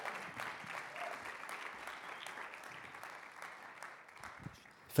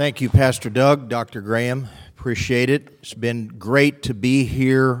Thank you, Pastor Doug, Dr. Graham. Appreciate it. It's been great to be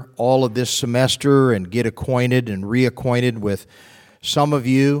here all of this semester and get acquainted and reacquainted with some of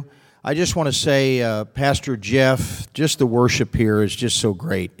you. I just want to say, Pastor Jeff, just the worship here is just so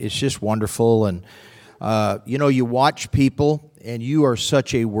great. It's just wonderful. And, you watch people, and you are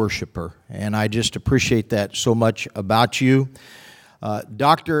such a worshiper. And I just appreciate that so much about you.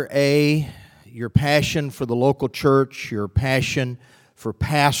 Dr. A., your passion for the local church, your passion for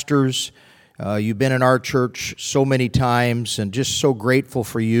pastors. You've been in our church so many times and just so grateful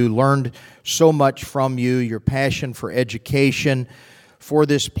for you. Learned so much from you, your passion for education for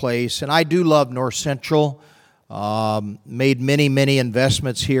this place. And I do love North Central. Made many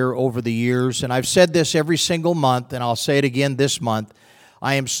investments here over the years. And I've said this every single month, and I'll say it again this month.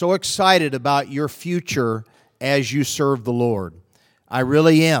 I am so excited about your future as you serve the Lord. I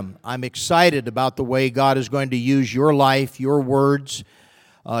really am. I'm excited about the way God is going to use your life, your words.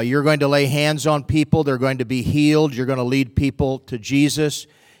 You're going to lay hands on people. They're going to be healed. You're going to lead people to Jesus.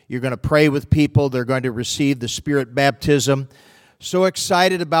 You're going to pray with people. They're going to receive the Spirit baptism. So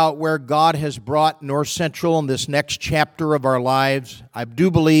excited about where God has brought North Central in this next chapter of our lives. I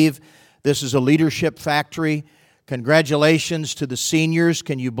do believe this is a leadership factory. Congratulations to the seniors.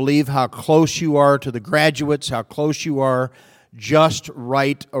 Can you believe how close you are to the graduates, how close you are just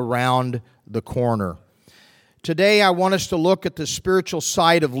right around the corner? Today, I want us to look at the spiritual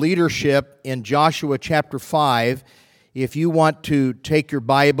side of leadership in Joshua chapter 5. If you want to take your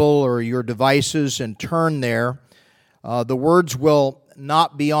Bible or your devices and turn there, the words will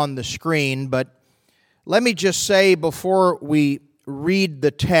not be on the screen, but let me just say before we read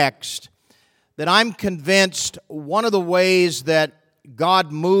the text that I'm convinced one of the ways that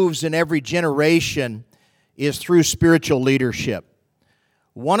God moves in every generation is through spiritual leadership.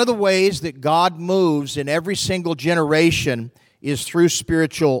 One of the ways that God moves in every single generation is through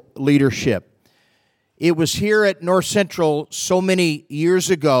spiritual leadership. It was here at North Central so many years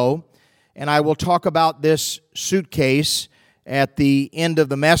ago, and I will talk about this suitcase at the end of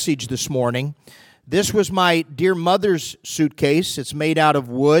the message this morning. This was my dear mother's suitcase. It's made out of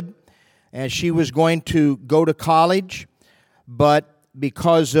wood, and she was going to go to college, but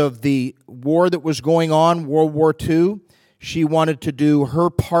because of the war that was going on, World War II, she wanted to do her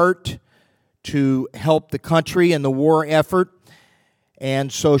part to help the country in the war effort.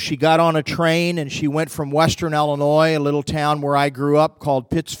 And so she got on a train and she went from Western Illinois, a little town where I grew up called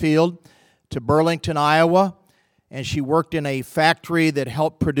Pittsfield, to Burlington, Iowa. And she worked in a factory that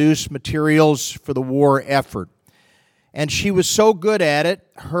helped produce materials for the war effort. And she was so good at it,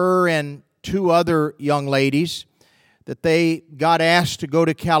 her and two other young ladies, that they got asked to go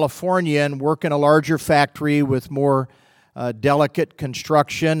to California and work in a larger factory with more delicate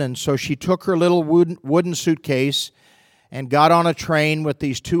construction. And so she took her little wooden suitcase and got on a train with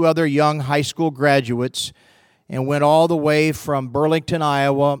these two other young high school graduates and went all the way from Burlington,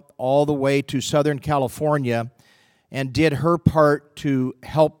 Iowa, all the way to Southern California and did her part to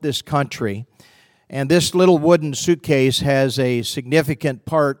help this country. And this little wooden suitcase has a significant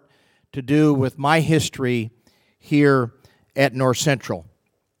part to do with my history here at North Central.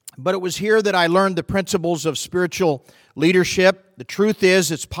 But it was here that I learned the principles of spiritual leadership. The truth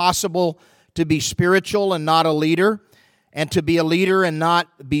is, it's possible to be spiritual and not a leader, and to be a leader and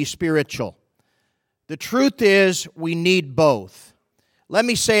not be spiritual. The truth is, we need both. Let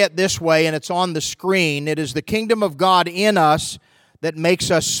me say it this way, and it's on the screen. It is the kingdom of God in us that makes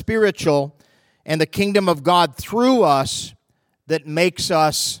us spiritual, and the kingdom of God through us that makes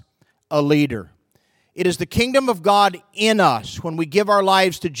us a leader. It is the kingdom of God in us when we give our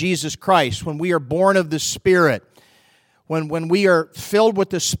lives to Jesus Christ, when we are born of the Spirit, when we are filled with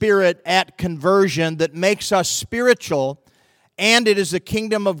the Spirit at conversion that makes us spiritual, and it is the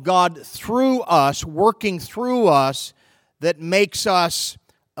kingdom of God through us, working through us, that makes us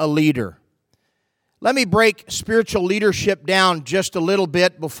a leader. Let me break spiritual leadership down just a little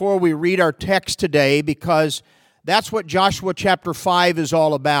bit before we read our text today, because that's what Joshua chapter 5 is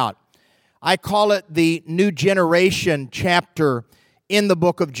all about. I call it the New Generation chapter in the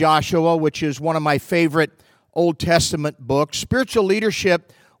book of Joshua, which is one of my favorite Old Testament books. Spiritual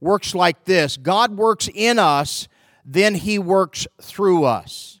leadership works like this. God works in us, then He works through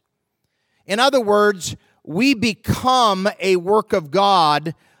us. In other words, we become a work of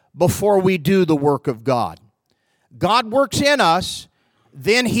God before we do the work of God. God works in us,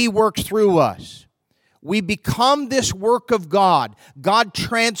 then He works through us. We become this work of God. God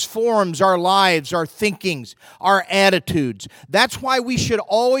transforms our lives, our thinkings, our attitudes. That's why we should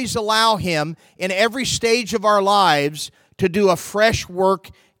always allow Him in every stage of our lives to do a fresh work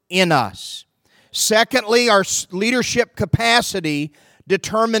in us. Secondly, our leadership capacity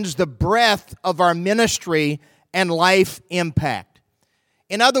determines the breadth of our ministry and life impact.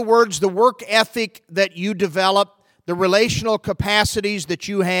 In other words, the work ethic that you develop, the relational capacities that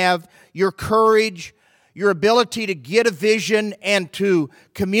you have, your courage, your ability to get a vision and to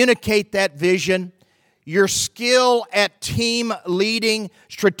communicate that vision, your skill at team leading,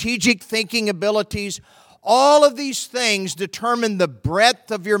 strategic thinking abilities, all of these things determine the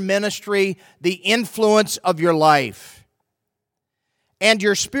breadth of your ministry, the influence of your life. And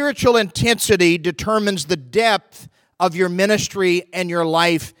your spiritual intensity determines the depth of your ministry and your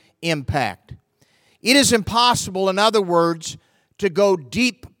life impact. It is impossible, in other words, to go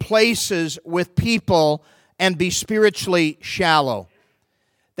deep places with people and be spiritually shallow.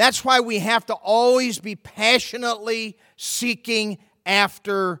 That's why we have to always be passionately seeking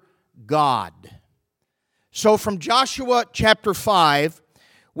after God. So from Joshua chapter 5,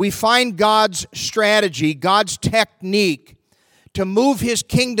 we find God's strategy, God's technique to move His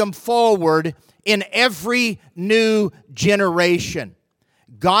kingdom forward in every new generation.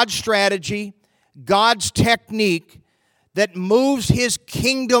 God's strategy, God's technique that moves His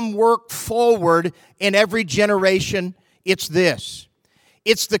kingdom work forward in every generation, it's this.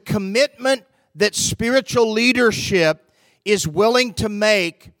 It's the commitment that spiritual leadership is willing to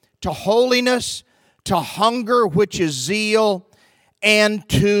make to holiness, to hunger, which is zeal, and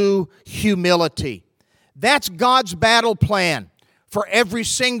to humility. That's God's battle plan for every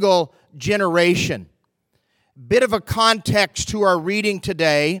single generation. Bit of a context to our reading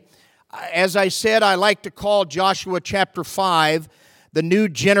today. As I said, I like to call Joshua chapter 5 the new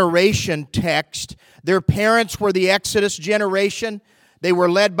generation text. Their parents were the Exodus generation. They were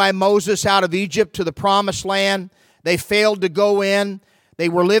led by Moses out of Egypt to the promised land. They failed to go in. They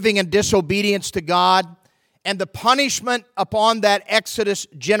were living in disobedience to God. And the punishment upon that Exodus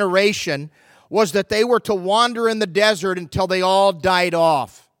generation was that they were to wander in the desert until they all died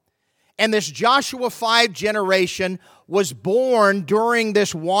off. And this Joshua 5 generation was born during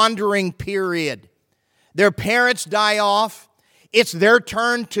this wandering period. Their parents die off. It's their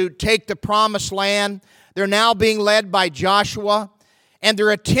turn to take the promised land. They're now being led by Joshua, and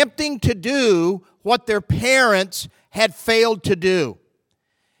they're attempting to do what their parents had failed to do.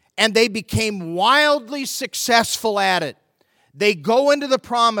 And they became wildly successful at it. They go into the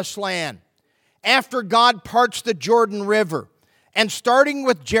promised land after God parts the Jordan River. And starting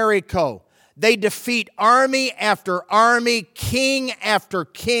with Jericho, they defeat army after army, king after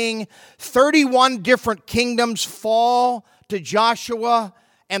king. 31 different kingdoms fall to Joshua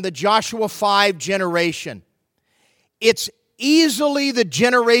and the Joshua 5 generation. It's easily the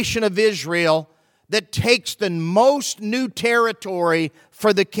generation of Israel that takes the most new territory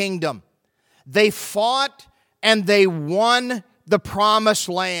for the kingdom. They fought and they won the promised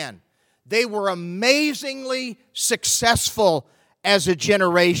land. They were amazingly successful as a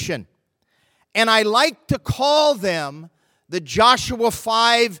generation. And I like to call them the Joshua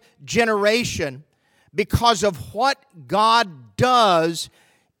 5 generation because of what God does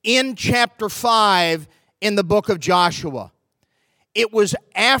in chapter 5 in the book of Joshua. It was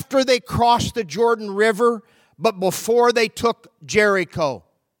after they crossed the Jordan River, but before they took Jericho.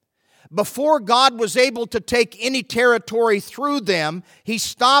 Before God was able to take any territory through them, He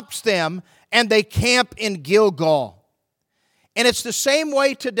stops them and they camp in Gilgal. And it's the same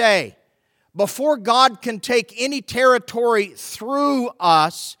way today. Before God can take any territory through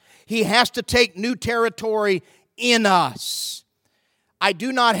us, He has to take new territory in us. I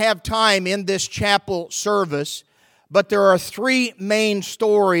do not have time in this chapel service, but there are 3 main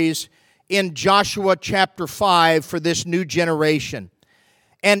stories in Joshua chapter 5 for this new generation.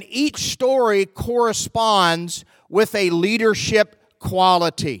 And each story corresponds with a leadership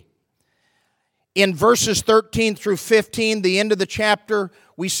quality. In verses 13 through 15, the end of the chapter,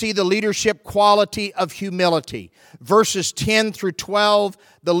 we see the leadership quality of humility. Verses 10 through 12,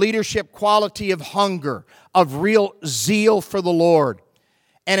 the leadership quality of hunger, of real zeal for the Lord.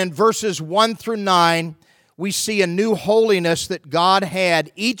 And in verses 1 through 9, we see a new holiness that God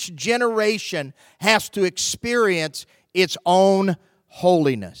had. Each generation has to experience its own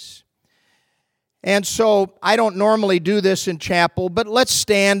holiness. And so, I don't normally do this in chapel, but let's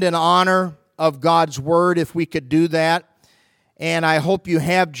stand in honor of God's Word if we could do that. And I hope you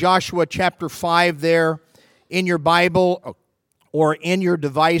have Joshua chapter 5 there in your Bible or in your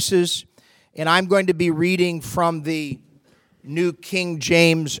devices. And I'm going to be reading from the New King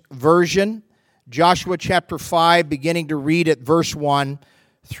James Version, Joshua chapter 5, beginning to read at verse 1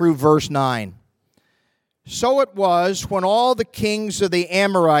 through verse 9. So it was when all the kings of the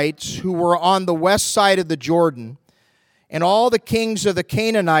Amorites who were on the west side of the Jordan, and all the kings of the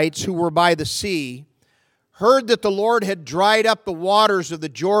Canaanites who were by the sea, heard that the Lord had dried up the waters of the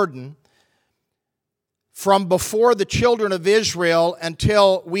Jordan from before the children of Israel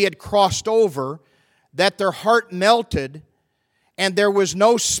until we had crossed over, that their heart melted, and there was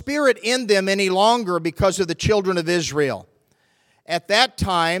no spirit in them any longer because of the children of Israel. At that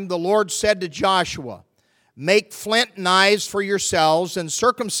time, the Lord said to Joshua, "Make flint knives for yourselves and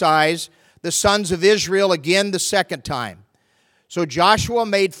circumcise the sons of Israel again the second time." So Joshua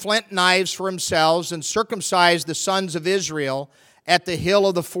made flint knives for himself and circumcised the sons of Israel at the hill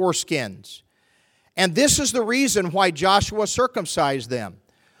of the foreskins. And this is the reason why Joshua circumcised them.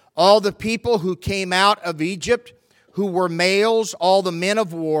 All the people who came out of Egypt, who were males, all the men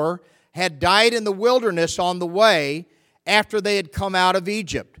of war, had died in the wilderness on the way after they had come out of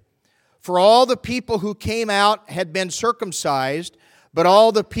Egypt. For all the people who came out had been circumcised, but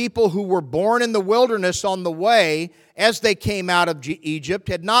all the people who were born in the wilderness on the way as they came out of Egypt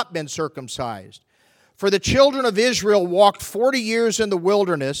had not been circumcised. For the children of Israel walked 40 years in the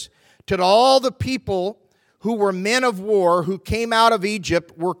wilderness, till all the people who were men of war who came out of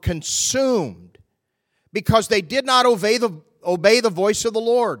Egypt were consumed, because they did not obey the voice of the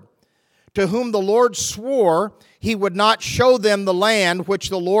Lord, to whom the Lord swore He would not show them the land which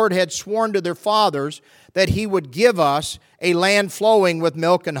the Lord had sworn to their fathers, that He would give us, a land flowing with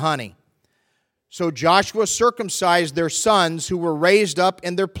milk and honey. So Joshua circumcised their sons who were raised up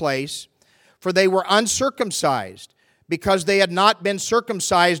in their place, for they were uncircumcised, because they had not been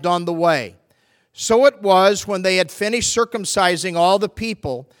circumcised on the way. So it was, when they had finished circumcising all the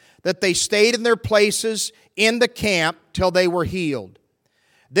people, that they stayed in their places in the camp till they were healed.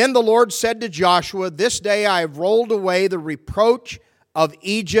 Then the Lord said to Joshua, "This day I have rolled away the reproach of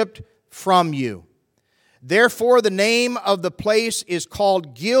Egypt from you." Therefore the name of the place is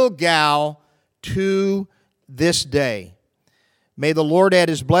called Gilgal to this day. May the Lord add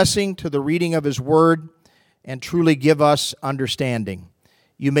His blessing to the reading of His word and truly give us understanding.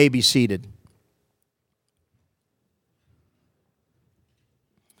 You may be seated.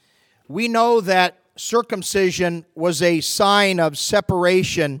 We know that circumcision was a sign of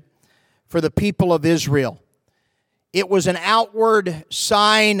separation for the people of Israel. It was an outward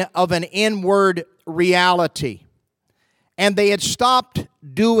sign of an inward reality. And they had stopped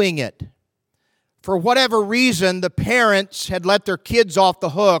doing it. For whatever reason, the parents had let their kids off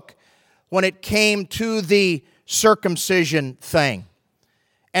the hook when it came to the circumcision thing.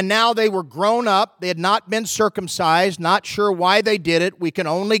 And now they were grown up. They had not been circumcised. Not sure why they did it. We can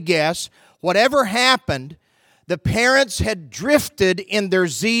only guess. Whatever happened, the parents had drifted in their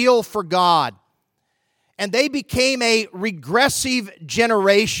zeal for God. And they became a regressive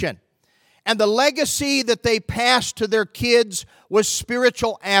generation. And the legacy that they passed to their kids was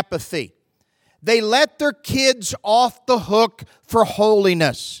spiritual apathy. They let their kids off the hook for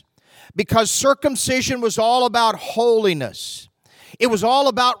holiness, because circumcision was all about holiness. It was all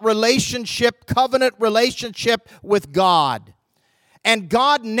about relationship, covenant relationship with God. And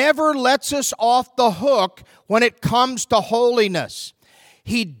God never lets us off the hook when it comes to holiness.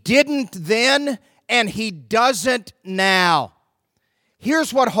 He didn't then, and He doesn't now.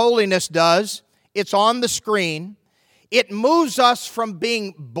 Here's what holiness does. It's on the screen. It moves us from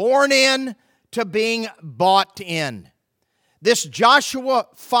being born in to being bought in. This Joshua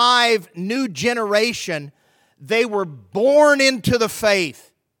 5 new generation, they were born into the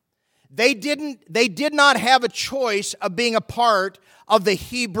faith. They did not have a choice of being a part of the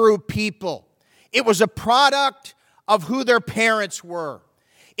Hebrew people. It was a product of who their parents were.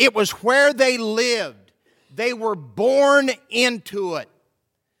 It was where they lived. They were born into it.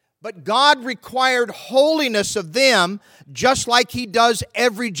 But God required holiness of them just like He does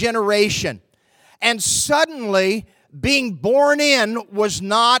every generation. And suddenly, being born in was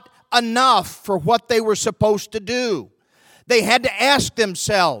not enough for what they were supposed to do. They had to ask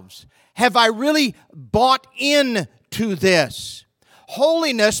themselves, have I really bought into this?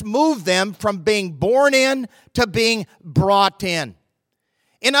 Holiness moved them from being born in to being brought in.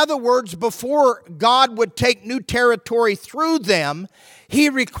 In other words, before God would take new territory through them, He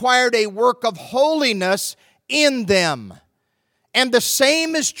required a work of holiness in them. And the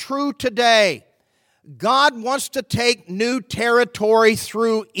same is true today. God wants to take new territory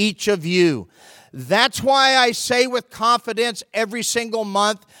through each of you. That's why I say with confidence every single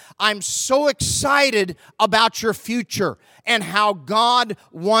month, I'm so excited about your future and how God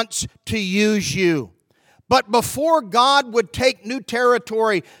wants to use you. But before God would take new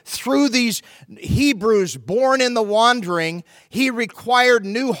territory through these Hebrews born in the wandering, He required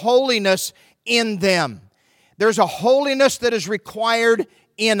new holiness in them. There's a holiness that is required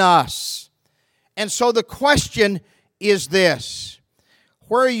in us. And so the question is this: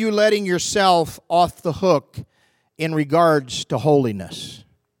 Where are you letting yourself off the hook in regards to holiness?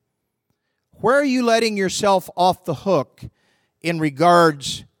 Where are you letting yourself off the hook in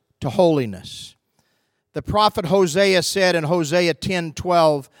regards to holiness? The prophet Hosea said in Hosea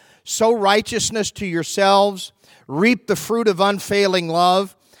 10:12, "Sow righteousness to yourselves, reap the fruit of unfailing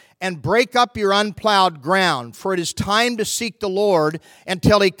love, and break up your unplowed ground, for it is time to seek the Lord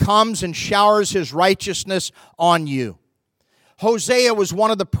until He comes and showers His righteousness on you." Hosea was one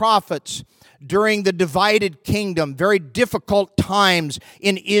of the prophets during the divided kingdom, very difficult times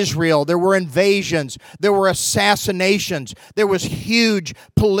in Israel. There were invasions, there were assassinations, there was huge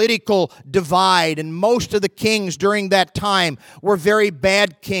political divide, and most of the kings during that time were very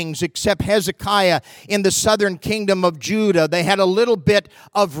bad kings, except Hezekiah in the southern kingdom of Judah. They had a little bit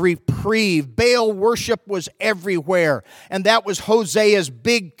of reprieve. Baal worship was everywhere, and that was Hosea's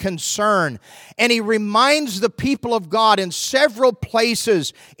big concern. And he reminds the people of God in several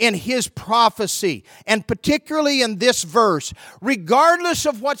places in his prophecy, and particularly in this verse, regardless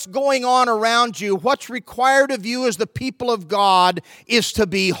of what's going on around you, what's required of you as the people of God is to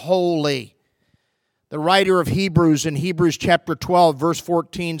be holy. The writer of Hebrews in Hebrews chapter 12, verse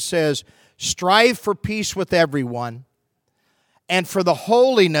 14 says, "Strive for peace with everyone, and for the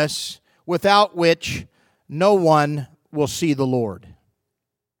holiness without which no one will see the Lord."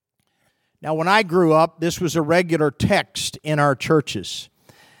 Now, when I grew up, this was a regular text in our churches.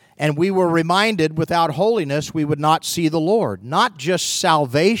 And we were reminded, without holiness, we would not see the Lord. Not just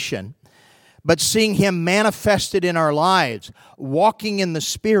salvation, but seeing Him manifested in our lives, walking in the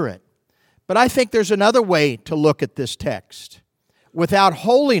Spirit. But I think there's another way to look at this text. Without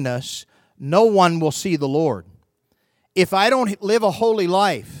holiness, no one will see the Lord. If I don't live a holy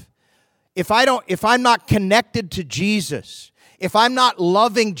life, if I'm not connected to Jesus, if I'm not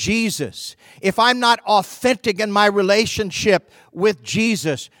loving Jesus, if I'm not authentic in my relationship with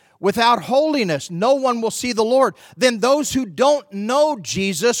Jesus, without holiness, no one will see the Lord. Then those who don't know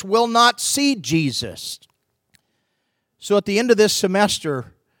Jesus will not see Jesus. So at the end of this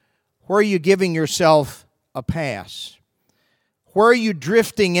semester, where are you giving yourself a pass? Where are you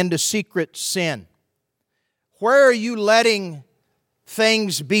drifting into secret sin? Where are you letting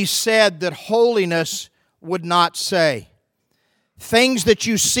things be said that holiness would not say? Things that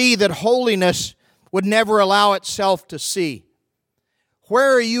you see that holiness would never allow itself to see.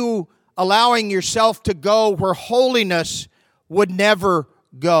 Where are you allowing yourself to go where holiness would never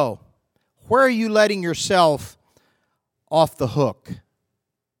go? Where are you letting yourself off the hook?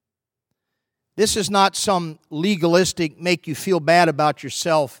 This is not some legalistic, make you feel bad about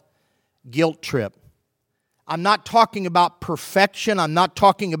yourself guilt trip. I'm not talking about perfection. I'm not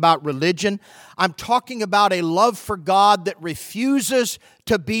talking about religion. I'm talking about a love for God that refuses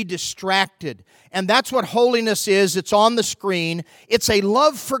to be distracted. And that's what holiness is. It's on the screen. It's a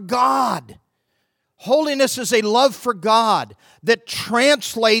love for God. Holiness is a love for God that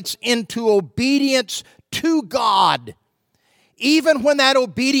translates into obedience to God. Even when that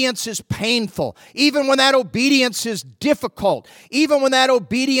obedience is painful, even when that obedience is difficult, even when that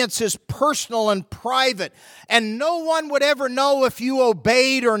obedience is personal and private, and no one would ever know if you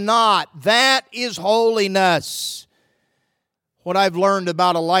obeyed or not, that is holiness. What I've learned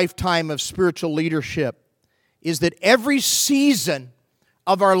about a lifetime of spiritual leadership is that every season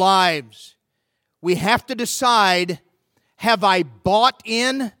of our lives, we have to decide, have I bought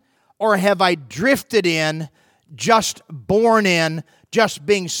in or have I drifted in, just born in, just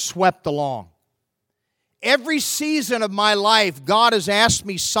being swept along? Every season of my life, God has asked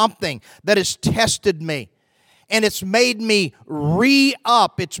me something that has tested me. And it's made me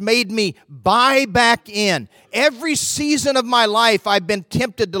re-up. It's made me buy back in. Every season of my life, I've been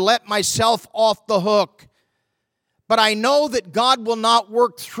tempted to let myself off the hook. But I know that God will not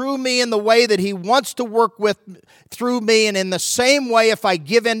work through me in the way that He wants to work through me, and in the same way if I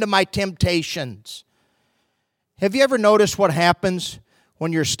give in to my temptations. Have you ever noticed what happens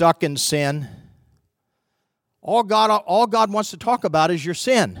when you're stuck in sin? All God wants to talk about is your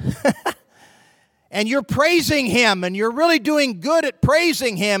sin. And you're praising Him, and you're really doing good at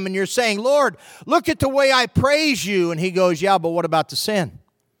praising Him, and you're saying, "Lord, look at the way I praise You." And He goes, "Yeah, but what about the sin?"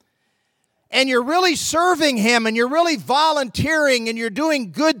 And you're really serving Him, and you're really volunteering, and you're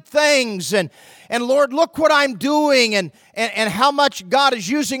doing good things, and Lord, look what I'm doing, and how much God is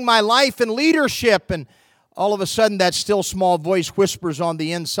using my life in leadership. And all of a sudden, that still small voice whispers on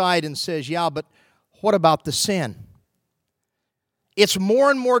the inside and says, "Yeah, but what about the sin?" It's more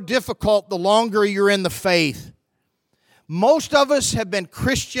and more difficult the longer you're in the faith. Most of us have been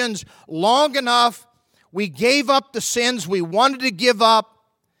Christians long enough. We gave up the sins we wanted to give up,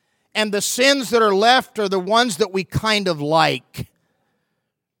 and the sins that are left are the ones that we kind of like.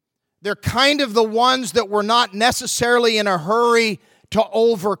 They're kind of the ones that we're not necessarily in a hurry to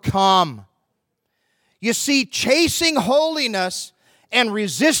overcome. You see, chasing holiness and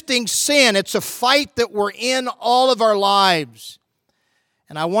resisting sin, it's a fight that we're in all of our lives.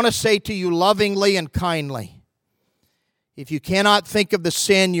 And I want to say to you lovingly and kindly, if you cannot think of the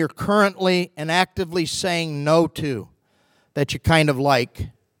sin you're currently and actively saying no to, that you kind of like,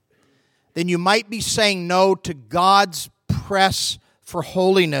 then you might be saying no to God's press for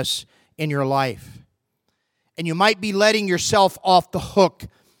holiness in your life. And you might be letting yourself off the hook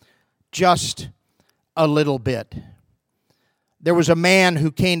just a little bit. There was a man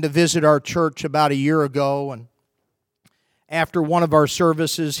who came to visit our church about a year ago, and after one of our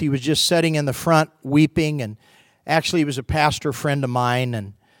services, he was just sitting in the front weeping, and actually he was a pastor friend of mine,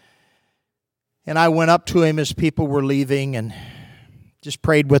 and I went up to him as people were leaving and just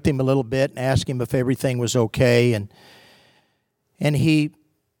prayed with him a little bit and asked him if everything was okay, and he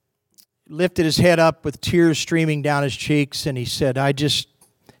lifted his head up with tears streaming down his cheeks, and he said, "I just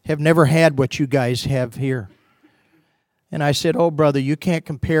have never had what you guys have here." And I said, "Oh, brother, you can't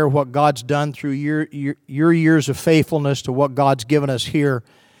compare what God's done through your years of faithfulness to what God's given us here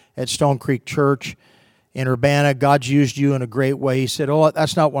at Stone Creek Church in Urbana. God's used you in a great way." He said, "Oh,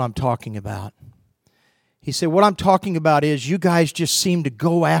 that's not what I'm talking about." He said, "What I'm talking about is you guys just seem to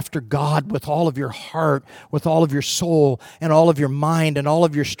go after God with all of your heart, with all of your soul, and all of your mind, and all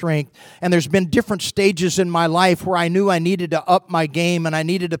of your strength. And there's been different stages in my life where I knew I needed to up my game and I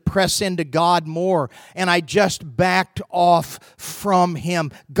needed to press into God more. And I just backed off from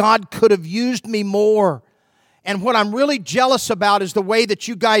Him. God could have used me more. And what I'm really jealous about is the way that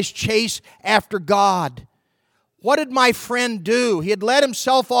you guys chase after God." What did my friend do? He had let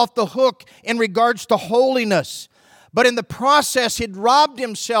himself off the hook in regards to holiness. But in the process, he'd robbed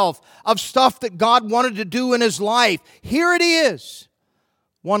himself of stuff that God wanted to do in his life. Here it is.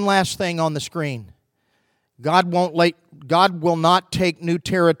 One last thing on the screen. God will not take new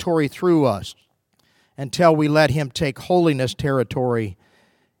territory through us until we let Him take holiness territory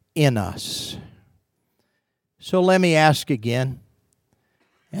in us. So let me ask again,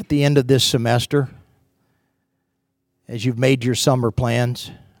 at the end of this semester, as you've made your summer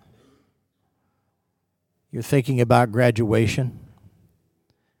plans, you're thinking about graduation,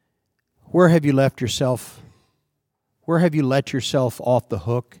 where have you left yourself? Where have you let yourself off the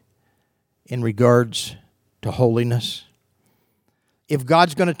hook in regards to holiness? If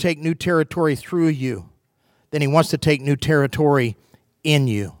God's going to take new territory through you, then He wants to take new territory in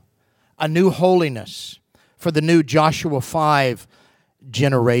you. A new holiness for the new Joshua 5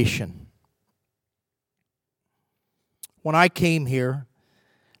 generation. When I came here,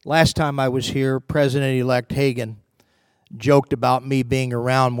 last time I was here, President-elect Hagan joked about me being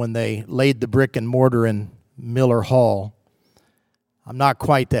around when they laid the brick and mortar in Miller Hall. I'm not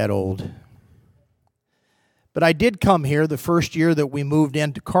quite that old. But I did come here the first year that we moved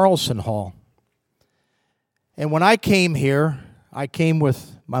into Carlson Hall. And when I came here, I came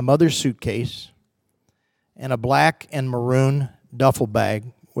with my mother's suitcase and a black and maroon duffel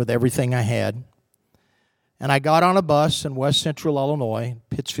bag with everything I had. And I got on a bus in West Central Illinois,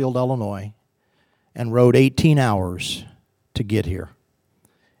 Pittsfield, Illinois, and rode 18 hours to get here.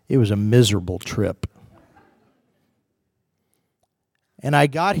 It was a miserable trip. And I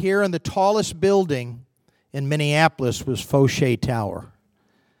got here, and the tallest building in Minneapolis was Fauché Tower.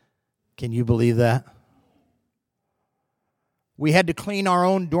 Can you believe that? We had to clean our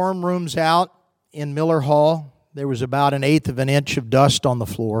own dorm rooms out in Miller Hall. There was about 1/8 of an inch of dust on the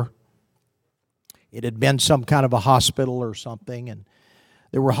floor. It had been some kind of a hospital or something, and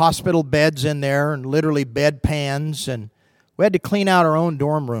there were hospital beds in there and literally bed pans, and we had to clean out our own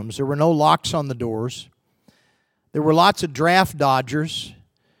dorm rooms. There were no locks on the doors. There were lots of draft dodgers.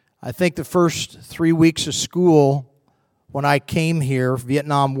 I think the first 3 weeks of school when I came here,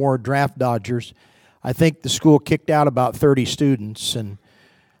 Vietnam War draft dodgers, I think the school kicked out about 30 students. And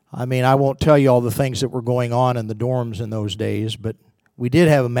I mean, I won't tell you all the things that were going on in the dorms in those days, but we did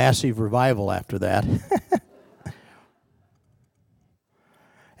have a massive revival after that.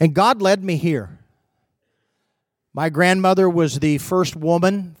 And God led me here. My grandmother was the first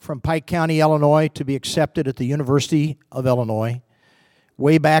woman from Pike County, Illinois, to be accepted at the University of Illinois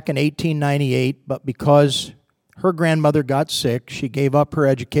way back in 1898, but because her grandmother got sick, she gave up her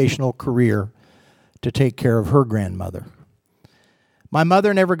educational career to take care of her grandmother. My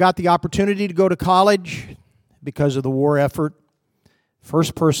mother never got the opportunity to go to college because of the war effort.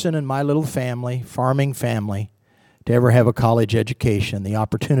 First person in my little family, farming family, to ever have a college education, the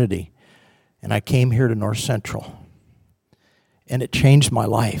opportunity. And I came here to North Central. And it changed my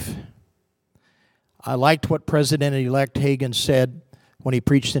life. I liked what President-elect Hagan said when he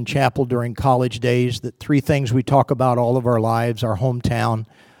preached in chapel during college days, that 3 things we talk about all of our lives: our hometown,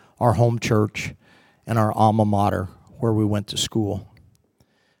 our home church, and our alma mater, where we went to school.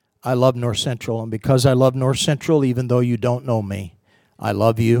 I love North Central, and because I love North Central, even though you don't know me, I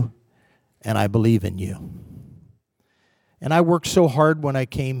love you and I believe in you. And I worked so hard when I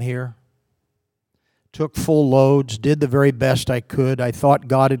came here, took full loads, did the very best I could. I thought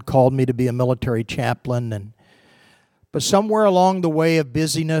God had called me to be a military chaplain, but somewhere along the way of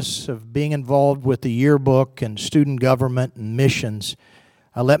busyness, of being involved with the yearbook and student government and missions,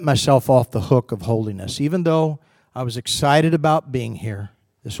 I let myself off the hook of holiness, even though I was excited about being here,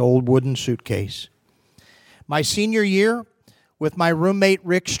 this old wooden suitcase. My senior year, with my roommate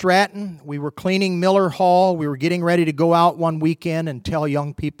Rick Stratton, we were cleaning Miller Hall. We were getting ready to go out one weekend and tell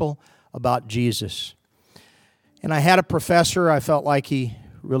young people about Jesus. And I had a professor. I felt like he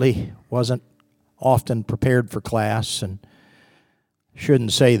really wasn't often prepared for class, and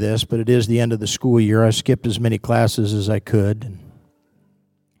shouldn't say this, but it is the end of the school year. I skipped as many classes as I could.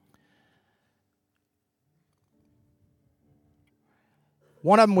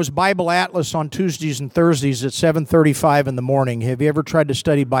 One of them was Bible Atlas on Tuesdays and Thursdays at 7:35 in the morning. Have you ever tried to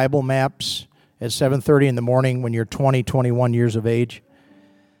study Bible maps at 7:30 in the morning when you're 20, 21 years of age?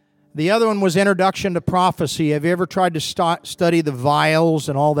 The other one was Introduction to Prophecy. Have you ever tried to study the vials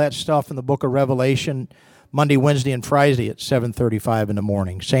and all that stuff in the book of Revelation Monday, Wednesday, and Friday at 7:35 in the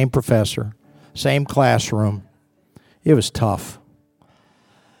morning? Same professor, same classroom. It was tough.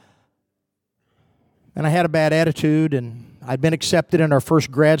 And I had a bad attitude, and I'd been accepted in our first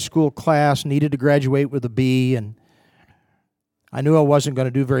grad school class, needed to graduate with a B, and I knew I wasn't going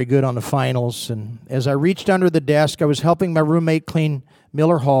to do very good on the finals. And as I reached under the desk, I was helping my roommate clean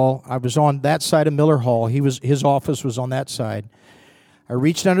Miller Hall. I was on that side of Miller Hall. His office was on that side. I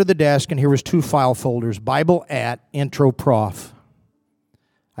reached under the desk, and here was 2 file folders, Bible at Intro Prof.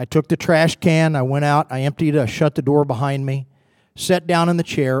 I took the trash can, I went out, I emptied, I shut the door behind me, sat down in the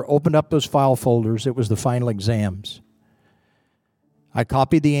chair, opened up those file folders. It was the final exams. I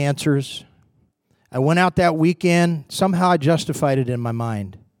copied the answers. I went out that weekend. Somehow I justified it in my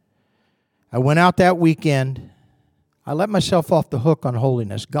mind. I went out that weekend. I let myself off the hook on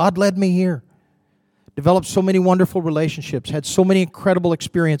holiness. God led me here. Developed so many wonderful relationships. Had so many incredible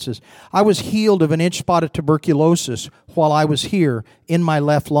experiences. I was healed of an inch spot of tuberculosis while I was here in my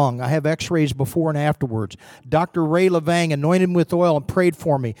left lung. I have x-rays before and afterwards. Dr. Ray Levang anointed me with oil and prayed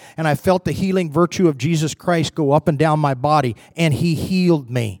for me. And I felt the healing virtue of Jesus Christ go up and down my body. And He healed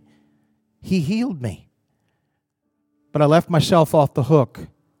me. He healed me. But I left myself off the hook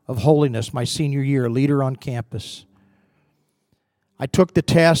of holiness my senior year, leader on campus. I took the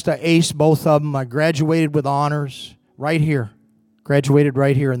test. I aced both of them. I graduated with honors right here. Graduated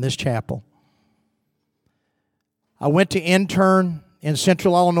right here in this chapel. I went to intern in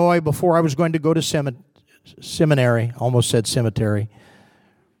Central Illinois before I was going to go to seminary. Almost said cemetery.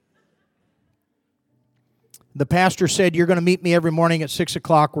 The pastor said, "You're going to meet me every morning at 6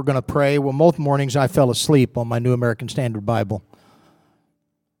 o'clock. We're going to pray." Well, most mornings I fell asleep on my New American Standard Bible.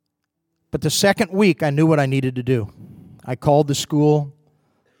 But the second week, I knew what I needed to do. I called the school.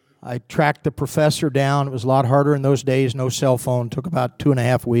 I tracked the professor down. It was a lot harder in those days. No cell phone. It took about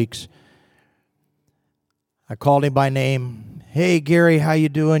 2.5 weeks. I called him by name. "Hey, Gary, how you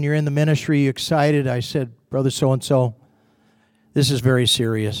doing? You're in the ministry. You excited?" I said, "Brother so-and-so, this is very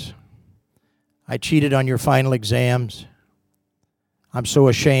serious. I cheated on your final exams. I'm so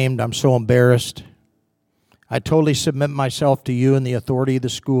ashamed. I'm so embarrassed. I totally submit myself to you and the authority of the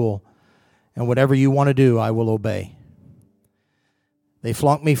school, and whatever you want to do, I will obey." They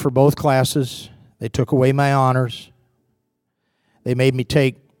flunked me for both classes. They took away my honors. They made me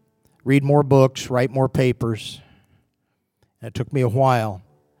read more books, write more papers. And it took me a while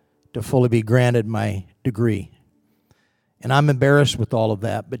to fully be granted my degree. And I'm embarrassed with all of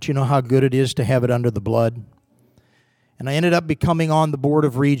that, but you know how good it is to have it under the blood? And I ended up becoming on the Board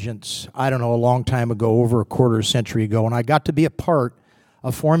of Regents, I don't know, a long time ago, over a quarter century ago, and I got to be a part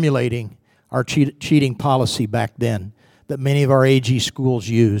of formulating our cheating policy back then that many of our AG schools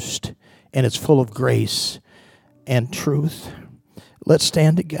used, and it's full of grace and truth. Let's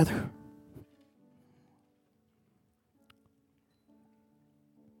stand together.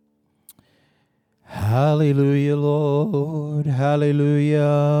 Hallelujah, Lord, hallelujah.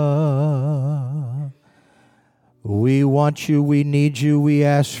 We want you, we need you, we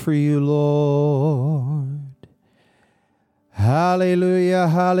ask for you, Lord. Hallelujah,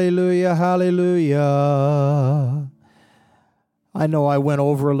 hallelujah, hallelujah. I know I went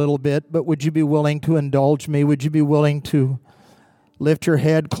over a little bit, but would you be willing to indulge me? Would you be willing to lift your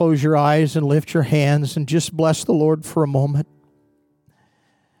head, close your eyes, and lift your hands and just bless the Lord for a moment?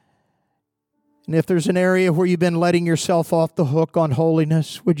 And if there's an area where you've been letting yourself off the hook on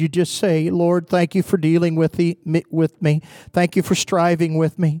holiness, would you just say, Lord, thank you for dealing with me. Thank you for striving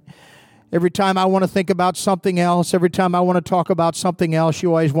with me. Every time I want to think about something else, every time I want to talk about something else, you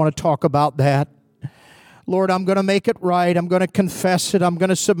always want to talk about that. Lord, I'm going to make it right. I'm going to confess it. I'm going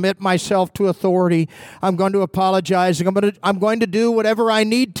to submit myself to authority. I'm going to apologize. I'm going to do whatever I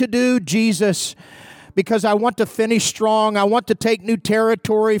need to do, Jesus, because I want to finish strong. I want to take new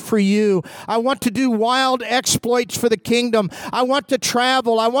territory for you. I want to do wild exploits for the kingdom. I want to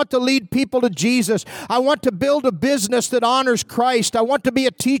travel. I want to lead people to Jesus. I want to build a business that honors Christ. I want to be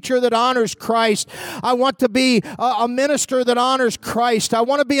a teacher that honors Christ. I want to be a minister that honors Christ. I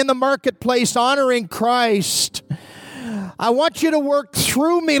want to be in the marketplace honoring Christ. I want you to work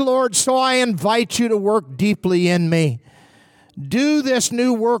through me, Lord, so I invite you to work deeply in me. Do this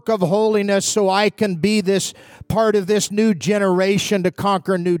new work of holiness so I can be this part of this new generation to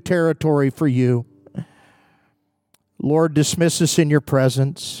conquer new territory for you. Lord, dismiss us in your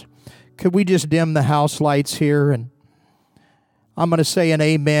presence. Could we just dim the house lights here? And I'm going to say an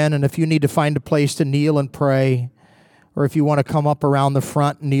amen. And if you need to find a place to kneel and pray, or if you want to come up around the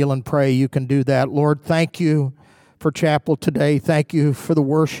front and kneel and pray, you can do that. Lord, thank you for chapel today. Thank you for the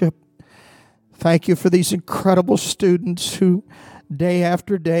worship. Thank you for these incredible students who day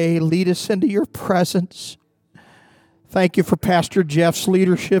after day lead us into your presence. Thank you for Pastor Jeff's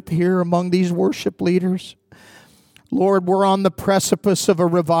leadership here among these worship leaders. Lord, we're on the precipice of a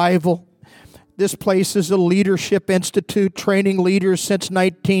revival. This place is a leadership institute, training leaders since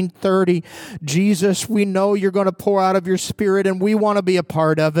 1930. Jesus, we know you're going to pour out of your Spirit, and we want to be a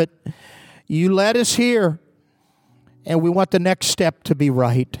part of it. You led us here, and we want the next step to be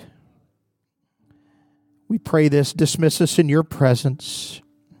right. We pray this. Dismiss us in your presence.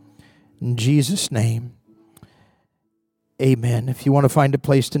 In Jesus' name, amen. If you want to find a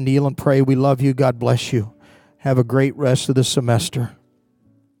place to kneel and pray, we love you. God bless you. Have a great rest of the semester.